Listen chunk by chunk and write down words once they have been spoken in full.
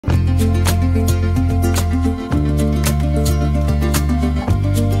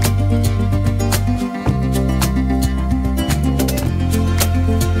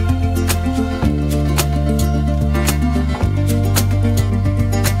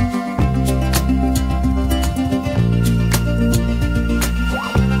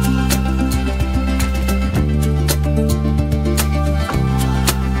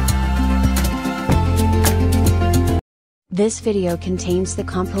This video contains the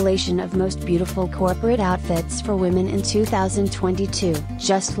compilation of most beautiful corporate outfits for women in 2022.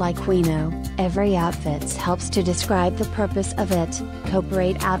 Just like we know, every outfit helps to describe the purpose of it.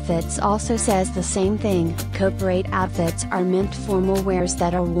 Corporate outfits also says the same thing. Corporate outfits are meant formal wears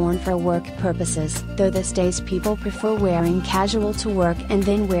that are worn for work purposes. Though these days people prefer wearing casual to work and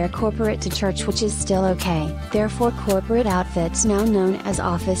then wear corporate to church, which is still okay. Therefore, corporate outfits now known as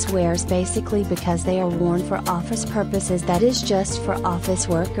office wears basically because they are worn for office purposes, that is just for office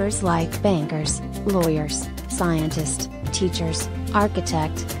workers like bankers, lawyers, scientists, teachers,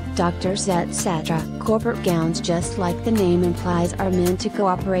 architects, doctors, etc. Corporate gowns, just like the name implies, are meant to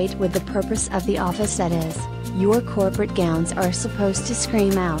cooperate with the purpose of the office, that is, your corporate gowns are supposed to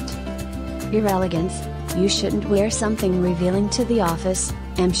scream out your elegance. You shouldn't wear something revealing to the office.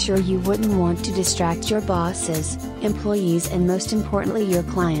 I'm sure you wouldn't want to distract your bosses, employees, and most importantly your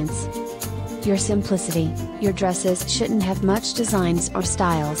clients. Your simplicity. Your dresses shouldn't have much designs or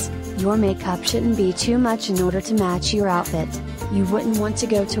styles. Your makeup shouldn't be too much in order to match your outfit. You wouldn't want to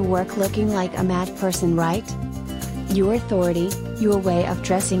go to work looking like a mad person, right? Your authority, your way of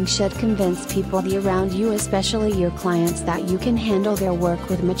dressing should convince people around you, especially your clients, that you can handle their work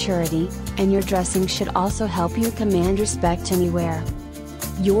with maturity, and your dressing should also help you command respect anywhere.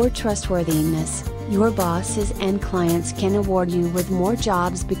 Your trustworthiness. Your bosses and clients can award you with more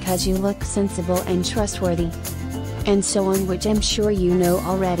jobs because you look sensible and trustworthy. And so on, which I'm sure you know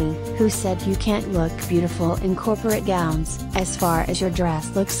already. Who said you can't look beautiful in corporate gowns? As far as your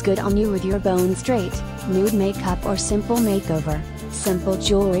dress looks good on you with your bones straight, nude makeup or simple makeover, simple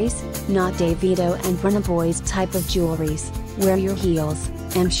jewelries, not Davido and Burna Boy's type of jewelries, wear your heels.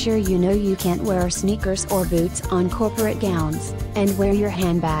 I'm sure you know you can't wear sneakers or boots on corporate gowns, and wear your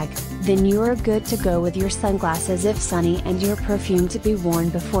handbag. Then you're good to go with your sunglasses if sunny and your perfume to be worn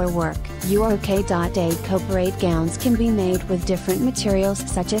before work. You are okay. Corporate gowns can be made with different materials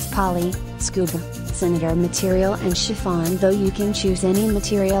such as poly, scuba, senator material and chiffon, though you can choose any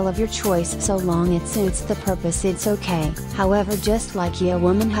material of your choice so long it suits the purpose, it's okay. However, just like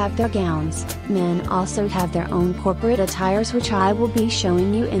women have their gowns, men also have their own corporate attires, which I will be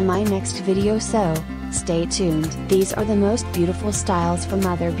showing you in my next video, so stay tuned. These are the most beautiful styles from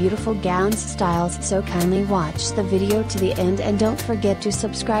other beautiful gowns styles, so kindly watch the video to the end and don't forget to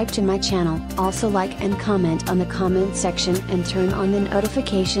subscribe to my channel. Also like and comment on the comment section and turn on the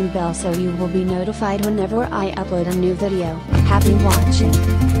notification bell so you will be notified whenever I upload a new video. Happy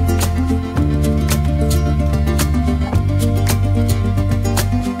watching!